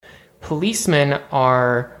policemen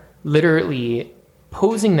are literally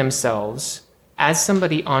posing themselves as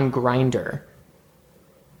somebody on Grindr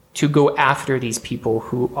to go after these people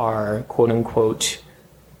who are, quote unquote,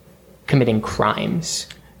 committing crimes.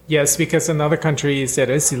 Yes, because in other countries it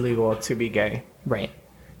is illegal to be gay. Right.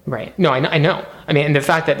 No, I know. I mean, and the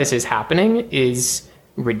fact that this is happening is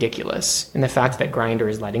ridiculous. And the fact that Grindr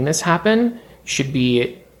is letting this happen should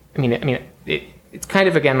be, it's kind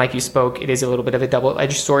of, again, like you spoke, it is a little bit of a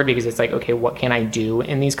double-edged sword, because it's like, okay, what can I do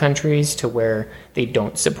in these countries to where they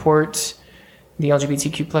don't support the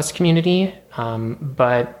LGBTQ plus community?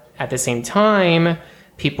 But at the same time,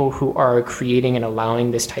 people who are creating and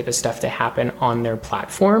allowing this type of stuff to happen on their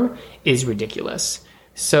platform is ridiculous.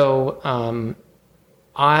 So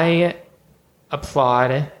I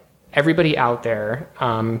applaud everybody out there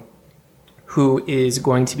who is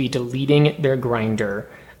going to be deleting their Grindr.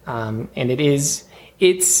 And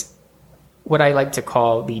it's what I like to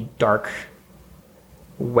call the dark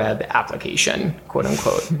web application, quote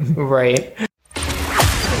unquote, right?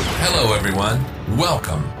 Hello, everyone.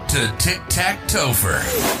 Welcome to Tic-Tac-Toe.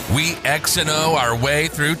 We X and O our way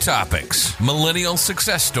through topics: millennial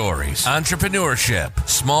success stories, entrepreneurship,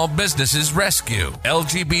 small businesses rescue,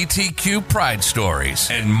 LGBTQ pride stories,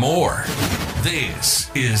 and more.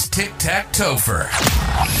 This is Tic-Tac-Toe.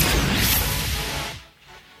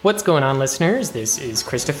 What's going on, listeners? This is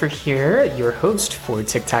Christopher here, your host for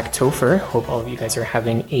Tic-Tac-Toe. Hope all of you guys are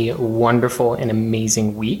having a wonderful and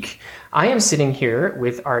amazing week. I am sitting here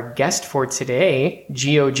with our guest for today,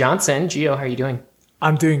 Geo Johnson. Geo, how are you doing?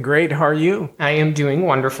 I'm doing great. How are you? I am doing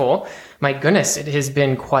wonderful. My goodness, it has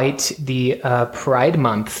been quite the Pride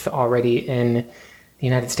Month already in the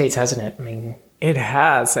United States, hasn't it? I mean, It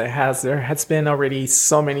has. There has been already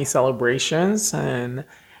so many celebrations, and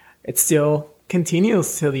it still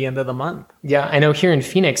continues till the end of the month. Yeah, I know here in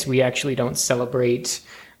Phoenix, we actually don't celebrate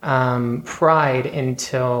Pride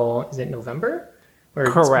until, is it November? Or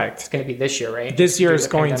Correct. It's going to be this year, right? This year is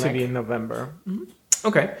going to be in November. Mm-hmm.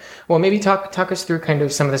 Okay. Well, maybe talk us through kind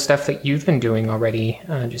of some of the stuff that you've been doing already,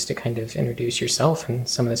 just to kind of introduce yourself and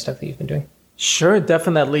some of the stuff that you've been doing. Sure,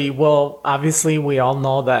 definitely. Well, obviously, we all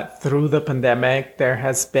know that through the pandemic, there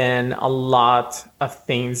has been a lot of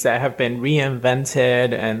things that have been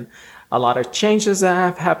reinvented and a lot of changes that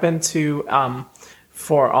have happened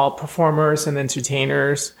for all performers and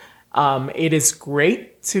entertainers. It is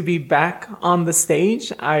great to be back on the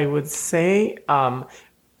stage, I would say.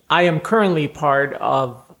 I am currently part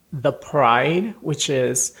of The Pride, which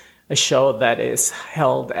is a show that is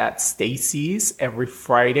held at Stacy's every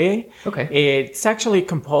Friday. Okay. It's actually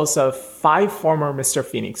composed of 5 former Mr.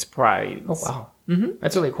 Phoenix Prides. Oh, wow. Mm-hmm.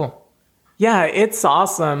 That's really cool. Yeah, it's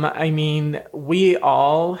awesome. I mean, we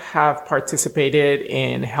all have participated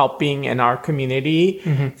in helping in our community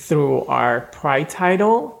through our Pride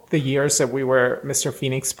title, the years that we were Mr.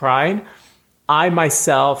 Phoenix Pride. I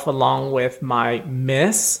myself, along with my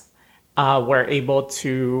Miss, were able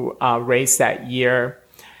to raise that year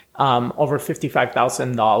over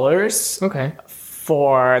 $55,000 Okay.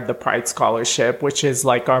 for the Pride Scholarship, which is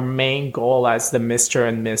like our main goal as the Mr.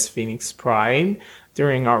 and Miss Phoenix Pride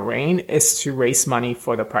during our reign, is to raise money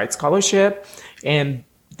for the Pride Scholarship. And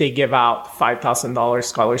they give out $5,000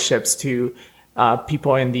 scholarships to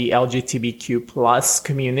people in the LGBTQ plus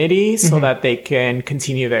community so that they can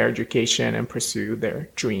continue their education and pursue their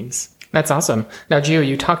dreams. That's awesome. Now, Gio,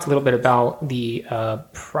 you talked a little bit about the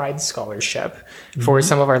Pride Scholarship. For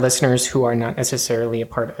some of our listeners who are not necessarily a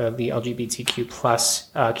part of the LGBTQ plus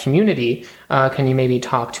community, can you maybe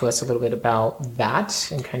talk to us a little bit about that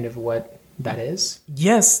and kind of what that is?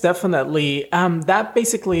 Yes, definitely. That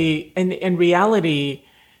basically, in reality,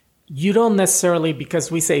 you don't necessarily,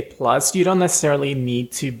 because we say plus, you don't necessarily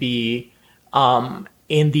need to be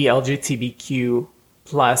in the LGBTQ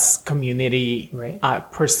plus community, right,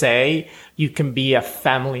 per se. You can be a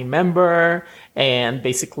family member, and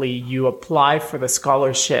basically you apply for the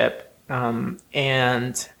scholarship,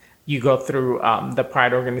 and you go through the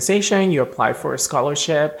Pride organization, you apply for a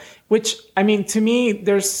scholarship, which, I mean, to me,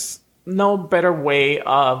 there's no better way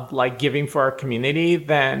of like giving for our community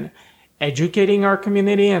than educating our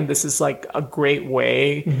community. And this is like a great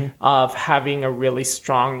way of having a really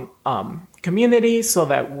strong community so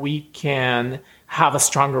that we can have a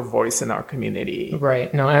stronger voice in our community.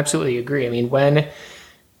 Right. No, I absolutely agree. I mean,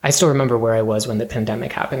 I still remember where I was when the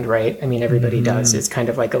pandemic happened, right? I mean, everybody does. It's kind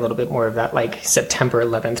of like a little bit more of that like September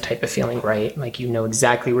 11th type of feeling, right? Like, you know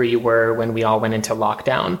exactly where you were when we all went into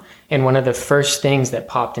lockdown. And one of the first things that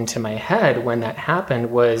popped into my head when that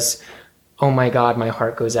happened was, oh my God, my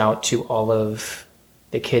heart goes out to all of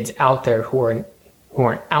the kids out there who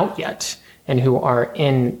aren't out yet and who are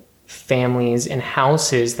in families and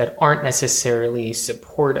houses that aren't necessarily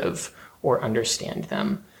supportive or understand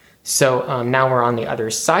them. So now we're on the other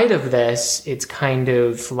side of this. It's kind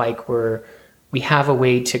of like we have a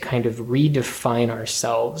way to kind of redefine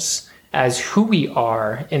ourselves as who we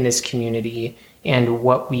are in this community and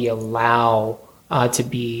what we allow to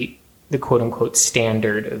be the quote unquote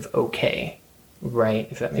standard of okay, right?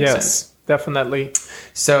 If that makes sense. Definitely.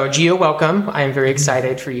 So, Geo, welcome. I am very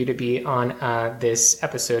excited for you to be on this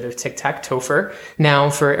episode of Tic-Tac-Topher. Now,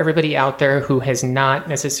 for everybody out there who has not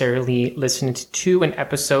necessarily listened to an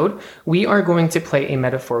episode, we are going to play a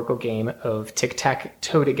metaphorical game of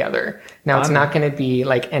tic-tac-toe together. Now, it's not going to be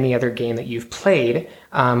like any other game that you've played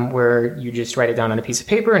where you just write it down on a piece of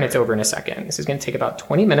paper and it's over in a second. This is going to take about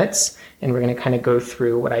 20 minutes, and we're going to kind of go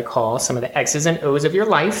through what I call some of the X's and O's of your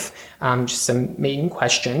life, just some main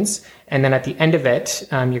questions. And then at the end of it,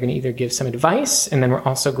 you're going to either give some advice, and then we're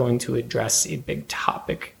also going to address a big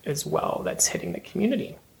topic as well that's hitting the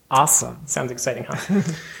community. Awesome. Sounds exciting, huh?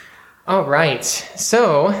 All right.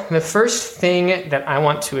 So the first thing that I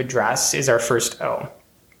want to address is our first O.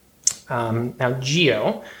 Now,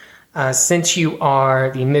 Geo, since you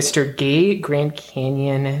are the Mr. Gay Grand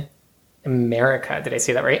Canyon America, did I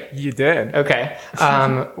say that right? You did. Okay.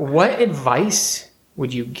 What advice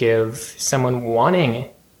would you give someone wanting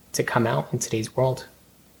to come out in today's world?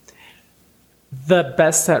 The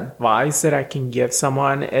best advice that I can give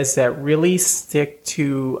someone is that really stick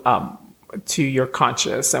to your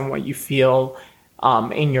conscience and what you feel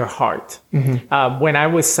in your heart. Mm-hmm. When I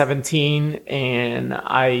was 17 and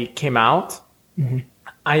I came out, mm-hmm.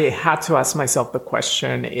 I had to ask myself the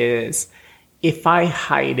question is, if I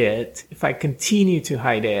hide it, if I continue to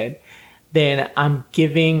hide it, then I'm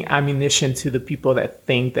giving ammunition to the people that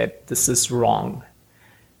think that this is wrong.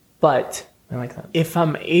 But I like that. If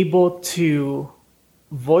I'm able to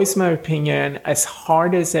voice my opinion, as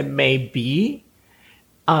hard as it may be,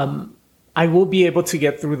 I will be able to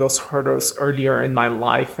get through those hurdles earlier in my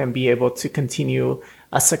life and be able to continue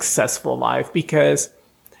a successful life, because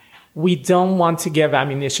we don't want to give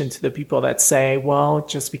ammunition to the people that say, well,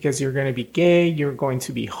 just because you're going to be gay, you're going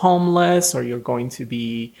to be homeless, or you're going to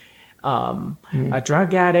be a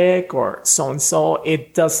drug addict, or so-and-so.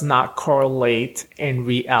 It does not correlate in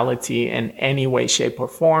reality in any way, shape, or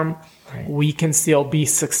form. Right. We can still be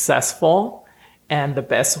successful. And the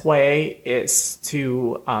best way is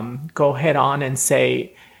to go head on and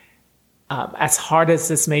say, as hard as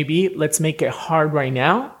this may be, let's make it hard right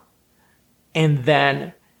now. And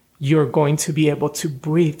then you're going to be able to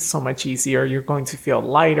breathe so much easier. You're going to feel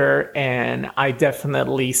lighter. And I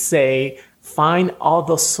definitely say, find all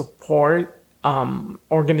those support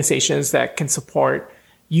organizations that can support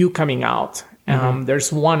you coming out. Mm-hmm.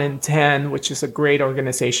 There's 1 in 10, which is a great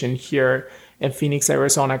organization here in Phoenix,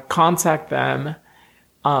 Arizona. Contact them.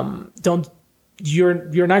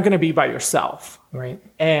 You're not going to be by yourself. Right.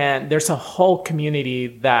 And there's a whole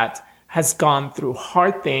community that has gone through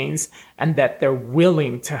hard things and that they're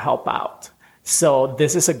willing to help out. So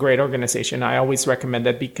this is a great organization. I always recommend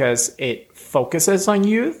it because it focuses on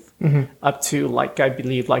youth. Mm-hmm. Up to I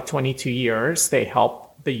believe 22 years, they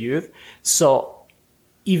help the youth. So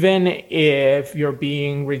even if you're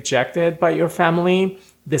being rejected by your family,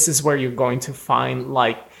 this is where you're going to find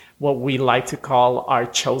what we like to call our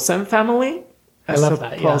chosen family. I love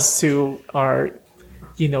that. As opposed to our,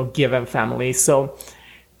 given family. So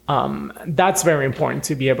that's very important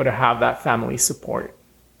to be able to have that family support.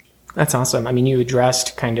 That's awesome. I mean, you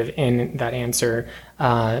addressed kind of in that answer,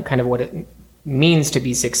 kind of what it means to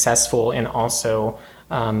be successful and also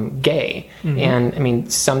gay. Mm-hmm. And I mean,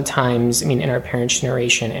 sometimes, in our parents'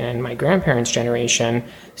 generation and my grandparents' generation,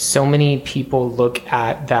 so many people look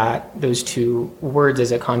at those two words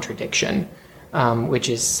as a contradiction, which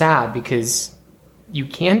is sad because you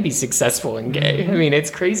can be successful and gay. I mean,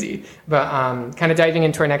 it's crazy. But kind of diving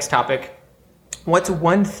into our next topic, what's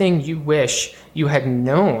one thing you wish you had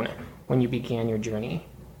known when you began your journey?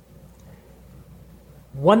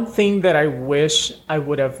 One thing that I wish I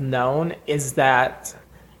would have known is that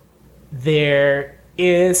there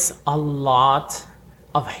is a lot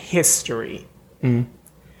of history. Mm.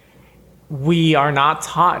 We are not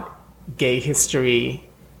taught gay history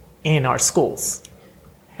in our schools.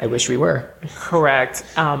 I wish we were. Correct.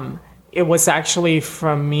 It was actually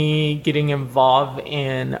from me getting involved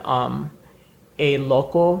in a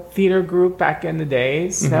local theater group back in the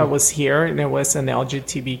days that was here, and it was an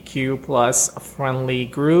LGBTQ plus friendly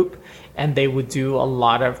group, and they would do a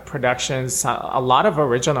lot of productions, a lot of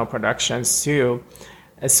original productions too,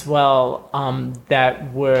 as well,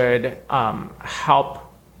 that would help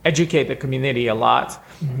educate the community a lot.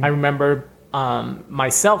 Mm-hmm. I remember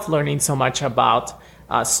myself learning so much about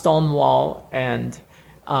Stonewall and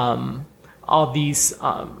all these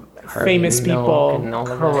famous people,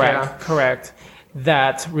 correct,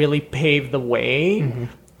 that really paved the way.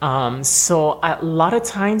 So a lot of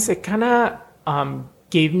times it kind of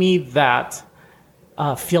gave me that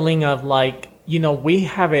feeling of like, we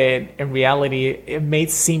have it in reality. It may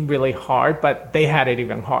seem really hard, but they had it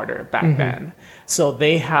even harder back then. So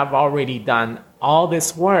they have already done all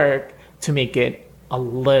this work to make it a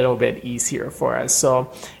little bit easier for us.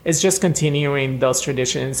 So it's just continuing those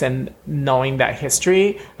traditions and knowing that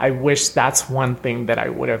history. I wish that's one thing that I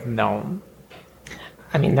would have known.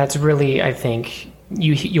 I mean, that's really, I think,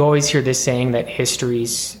 you always hear this saying that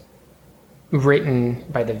history's written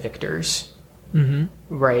by the victors,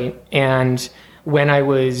 right? And when I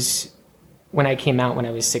came out when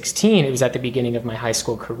I was 16, it was at the beginning of my high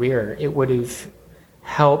school career. It would have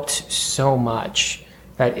helped so much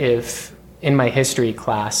that if in my history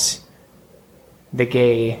class, the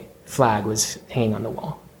gay flag was hanging on the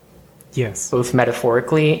wall. Yes. Both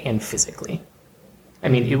metaphorically and physically. I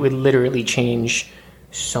mean, it would literally change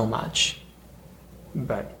so much.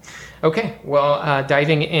 But, okay, well,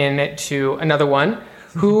 diving into another one.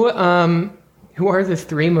 Who are the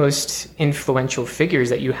three most influential figures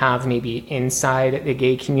that you have maybe inside the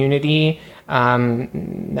gay community?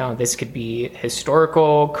 Now, this could be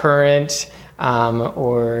historical, current,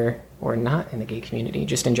 or not in the gay community,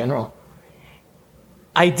 just in general?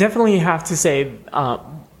 I definitely have to say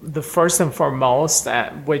the first and foremost,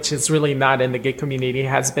 which is really not in the gay community,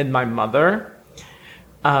 has been my mother.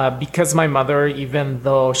 Because my mother, even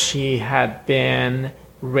though she had been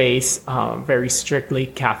raised very strictly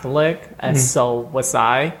Catholic, as so was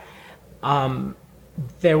I,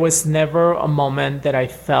 there was never a moment that I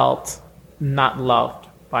felt not loved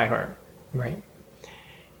by her. Right.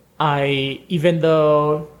 Even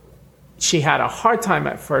though she had a hard time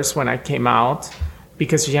at first when I came out,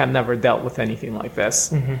 because she had never dealt with anything like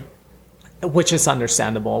this, which is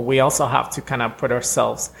understandable. We also have to kind of put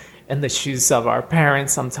ourselves in the shoes of our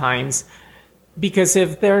parents sometimes, because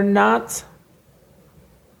if they're not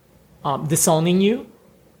disowning you,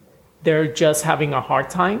 they're just having a hard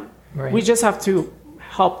time. Right. We just have to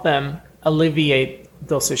help them alleviate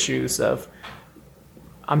those issues of,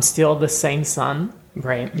 I'm still the same son.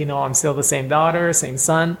 Right. I'm still the same daughter, same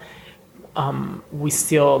son. We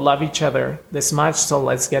still love each other this much, so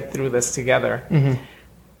let's get through this together.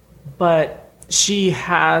 But she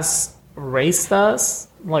has raised us,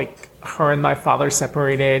 like her and my father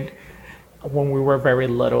separated when we were very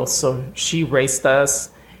little. So she raised us.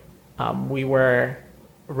 We were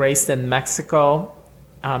raised in Mexico.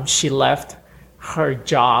 She left her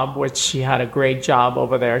job, which she had a great job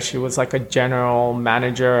over there. She was like a general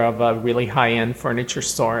manager of a really high-end furniture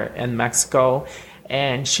store in Mexico.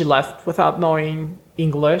 And she left without knowing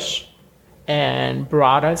English and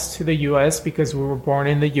brought us to the U.S. because we were born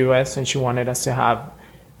in the U.S. and she wanted us to have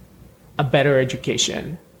a better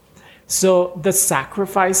education. So the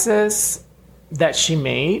sacrifices that she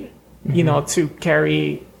made, to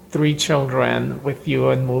carry 3 children with you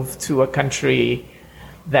and move to a country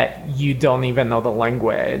that you don't even know the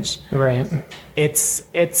language. Right. It's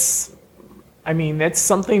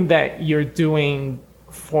something that you're doing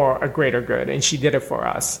for a greater good, and she did it for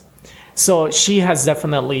us. So she has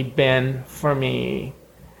definitely been, for me,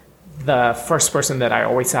 the first person that I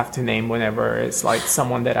always have to name whenever it's like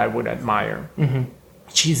someone that I would admire.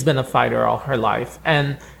 She's been a fighter all her life,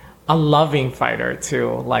 and a loving fighter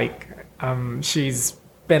too. Like, she's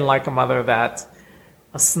been like a mother that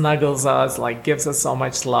snuggles us, like gives us so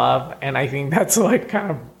much love, and I think that's like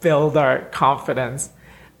kind of build our confidence.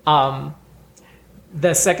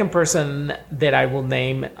 The second person that I will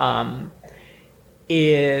name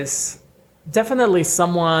is definitely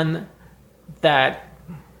someone that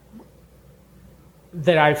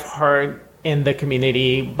I've heard in the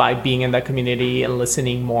community by being in the community and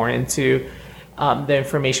listening more into the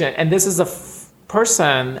information. And this is a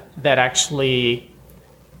person that actually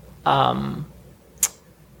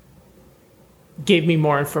gave me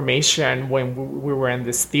more information when we were in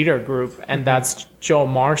this theater group, and that's Joe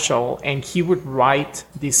Marshall. And he would write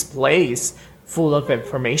these plays full of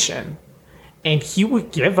information, and he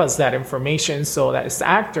would give us that information so that as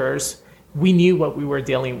actors, we knew what we were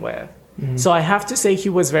dealing with. So I have to say he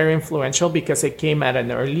was very influential because it came at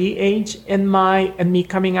an early age in me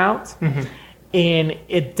coming out. And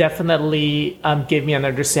it definitely gave me an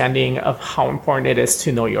understanding of how important it is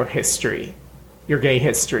to know your history, your gay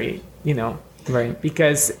history, Right.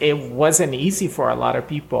 Because it wasn't easy for a lot of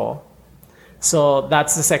people. So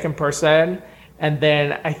that's the second person. And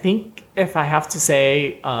then I think if I have to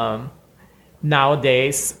say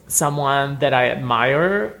nowadays, someone that I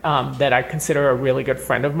admire, that I consider a really good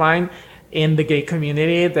friend of mine in the gay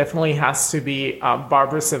community, definitely has to be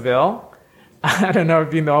Barbara Seville. I don't know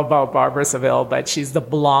if you know about Barbara Seville, but she's the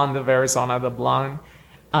blonde of Arizona, the blonde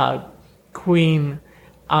queen.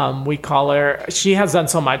 We call her. She has done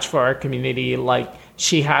so much for our community. Like,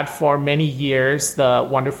 she had for many years the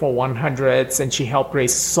Wonderful 100s, and she helped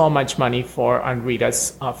raise so much money for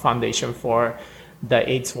Rita's foundation for the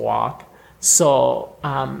AIDS walk. So,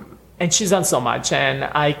 and she's done so much, and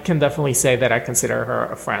I can definitely say that I consider her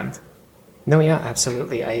a friend. No, yeah,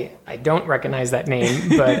 absolutely. I don't recognize that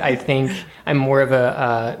name, but I think I'm more of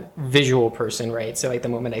a visual person, right? So like the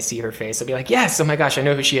moment I see her face, I'll be like, yes, oh my gosh, I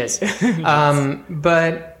know who she is. Yes.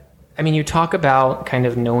 But I mean, you talk about kind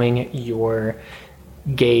of knowing your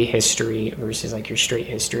gay history versus like your straight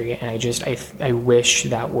history. And I wish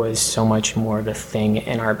that was so much more of a thing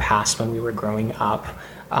in our past when we were growing up.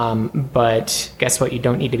 But guess what? You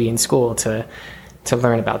don't need to be in school to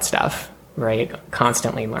learn about stuff. Right?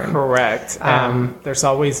 Constantly learn. Correct. There's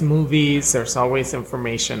always movies. There's always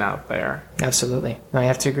information out there. Absolutely. I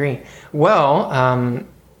have to agree. Well,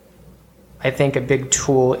 I think a big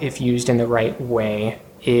tool, if used in the right way,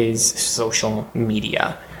 is social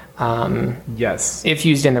media. Yes. If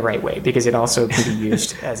used in the right way, because it also can be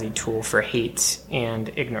used as a tool for hate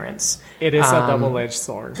and ignorance. It is a double-edged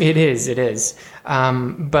sword. It is.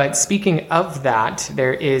 But speaking of that,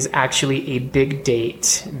 there is actually a big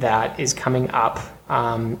date that is coming up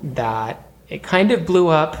that it kind of blew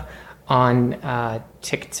up on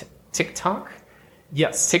TikTok.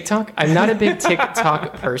 Yes. TikTok? I'm not a big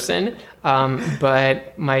TikTok person,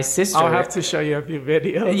 but my sister... I'll have to show you a few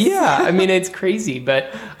videos. Yeah, I mean, it's crazy,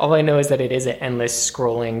 but all I know is that it is an endless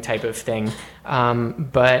scrolling type of thing.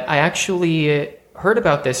 But I actually heard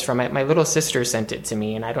about this from my little sister sent it to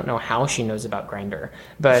me, and I don't know how she knows about Grindr,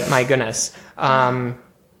 but my goodness.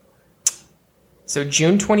 So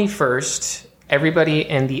June 21st, everybody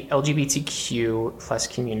in the LGBTQ plus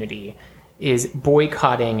community is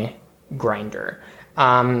boycotting Grindr.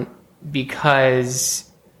 Because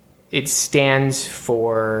it stands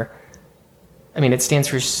for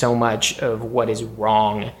so much of what is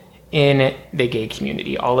wrong in the gay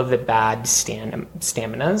community. All of the bad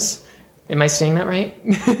staminas. Am I saying that right?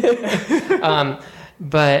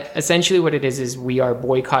 But essentially what it is we are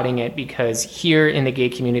boycotting it because here in the gay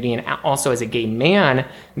community and also as a gay man,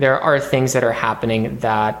 there are things that are happening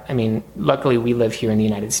that, I mean, luckily we live here in the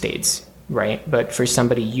United States, right? But for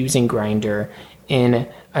somebody using Grindr in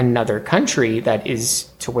another country that is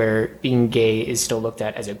to where being gay is still looked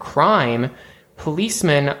at as a crime,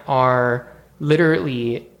 policemen are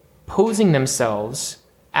literally posing themselves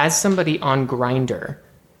as somebody on Grindr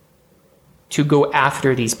to go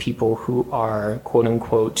after these people who are, quote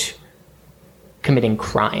unquote, committing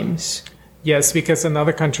crimes. Yes, because in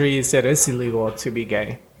other countries it is illegal to be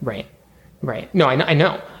gay. Right. No, I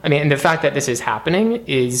know. I mean, and the fact that this is happening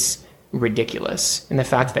is ridiculous. And the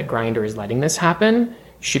fact that Grindr is letting this happen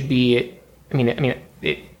should be,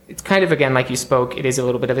 it's kind of, again, like you spoke, it is a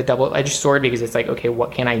little bit of a double-edged sword because it's like, okay,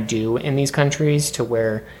 what can I do in these countries to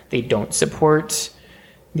where they don't support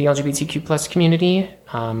the LGBTQ plus community?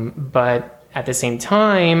 But at the same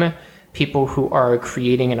time, people who are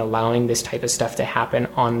creating and allowing this type of stuff to happen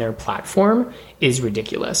on their platform is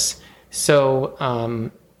ridiculous.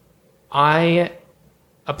 So I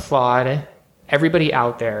applaud everybody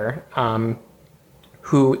out there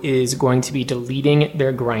who is going to be deleting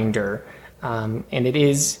their Grindr. And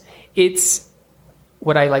it's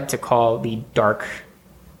what I like to call the dark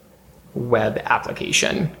web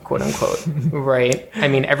application, quote unquote, right? I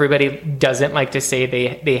mean, everybody doesn't like to say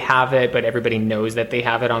they have it, but everybody knows that they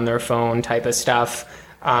have it on their phone type of stuff.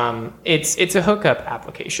 It's a hookup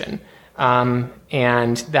application.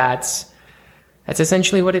 And that's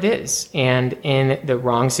essentially what it is. And in the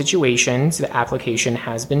wrong situations, the application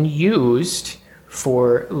has been used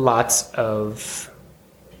for lots of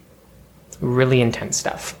really intense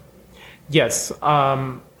stuff. Yes,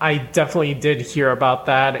 I definitely did hear about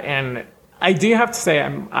that. And I do have to say,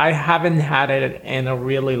 I haven't had it in a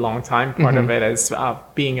really long time. Part of it is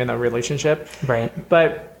being in a relationship. Right.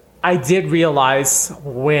 But I did realize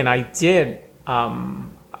when I did have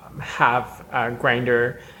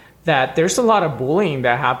Grindr that there's a lot of bullying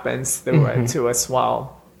that happens through it too as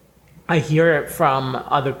well. I hear it from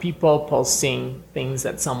other people posting things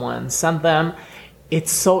that someone sent them.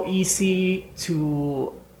 It's so easy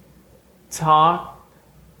to talk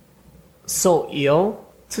so ill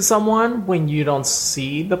to someone when you don't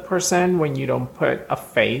see the person, when you don't put a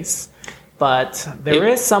face. But there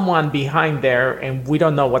is someone behind there and we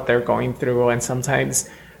don't know what they're going through. And sometimes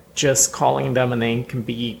just calling them a name can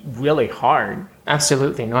be really hard.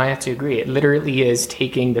 Absolutely. No, I have to agree. It literally is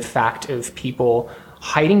taking the fact of people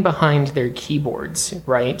hiding behind their keyboards,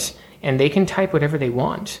 right? And they can type whatever they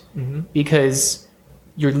want because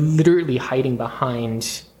you're literally hiding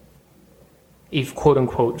behind a quote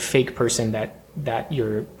unquote fake person that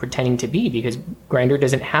you're pretending to be, because Grindr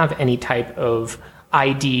doesn't have any type of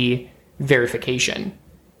ID verification.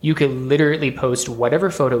 You could literally post whatever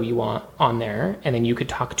photo you want on there, and then you could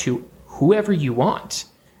talk to whoever you want.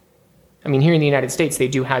 I mean, here in the United States, they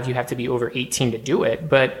do have, you have to be over 18 to do it,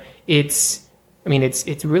 but it's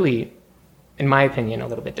really, in my opinion, a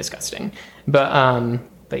little bit disgusting. But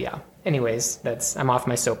yeah, anyways, I'm off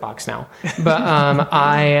my soapbox now. But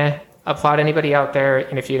I applaud anybody out there,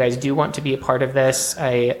 and if you guys do want to be a part of this,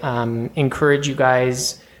 I encourage you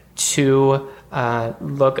guys to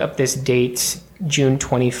look up this date, June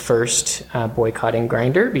 21st, boycotting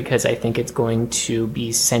Grindr, because I think it's going to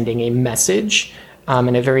be sending a message,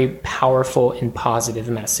 and a very powerful and positive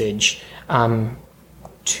message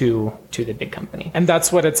to the big company. And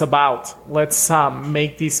that's what it's about. Let's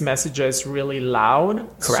make these messages really loud.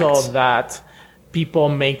 Correct. So that people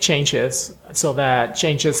make changes, so that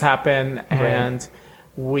changes happen, and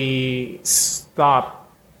we stop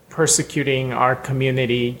persecuting our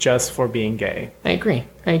community just for being gay. I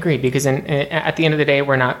agree, because at the end of the day,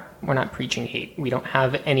 we're not preaching hate. We don't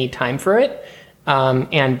have any time for it.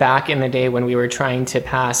 And back in the day when we were trying to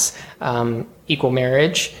pass equal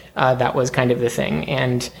marriage, that was kind of the thing,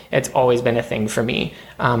 and it's always been a thing for me,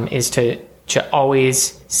 is to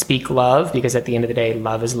always speak love, because at the end of the day,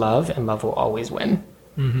 love is love, and love will always win.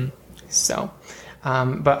 So,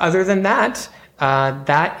 but other than that,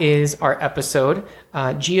 that is our episode.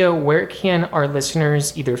 Geo, where can our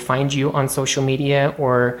listeners either find you on social media,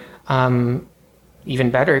 or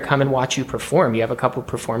even better, come and watch you perform? You have a couple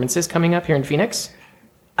performances coming up here in Phoenix?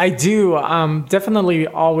 I do. Definitely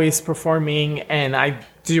always performing, and I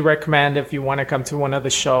do recommend, if you want to come to one of the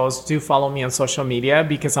shows, do follow me on social media,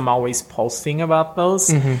 because I'm always posting about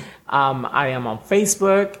those. I am on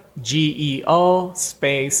Facebook, Geo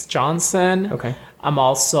Johnson. Okay. I'm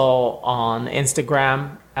also on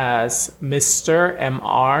Instagram as Mr.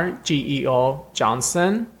 Geo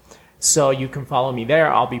Johnson. So you can follow me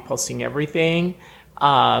there. I'll be posting everything.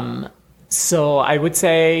 So I would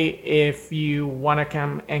say, if you want to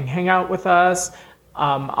come and hang out with us,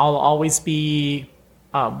 I'll always be,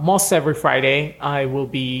 most every Friday, I will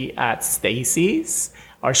be at Stacy's.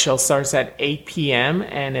 Our show starts at 8 p.m.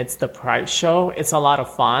 and it's the Pride show. It's a lot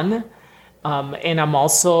of fun. And I'm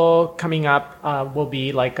also coming up, we'll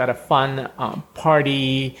be like at a fun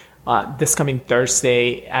party this coming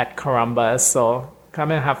Thursday at Caramba. So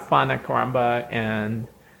come and have fun at Caramba and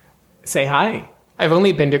say hi. I've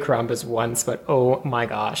only been to Carambas once, but oh my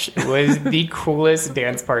gosh, it was the coolest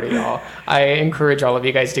dance party, y'all. I encourage all of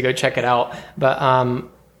you guys to go check it out. But I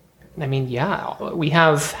mean, yeah, we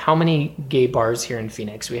have how many gay bars here in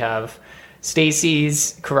Phoenix? We have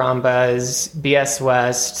Stacy's, Carambas, BS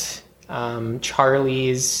West,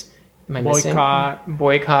 Charlie's. Am I missing?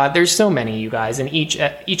 Boycott. There's so many, you guys, and each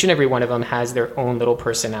and every one of them has their own little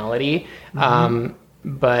personality.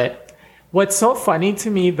 But what's so funny to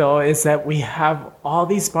me, though, is that we have all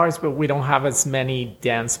these bars, but we don't have as many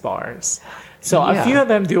dance bars. So a few of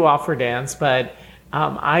them do offer dance, but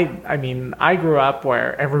I mean, I grew up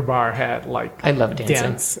where every bar had like I love dancing.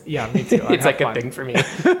 Dance. Yeah, me too. It's like fun. A thing for me.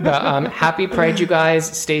 But happy Pride, you guys.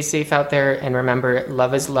 Stay safe out there, and remember,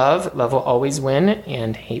 love is love. Love will always win,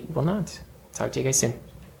 and hate will not. Talk to you guys soon.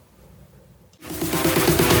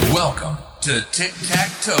 Welcome to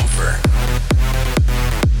Tic-Tac-Toe.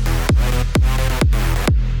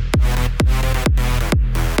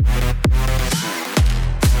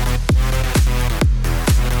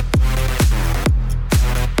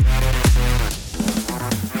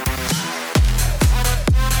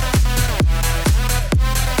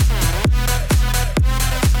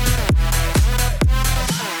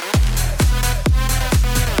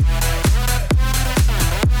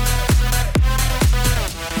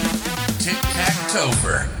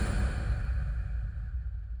 Tic-Tac-Toe.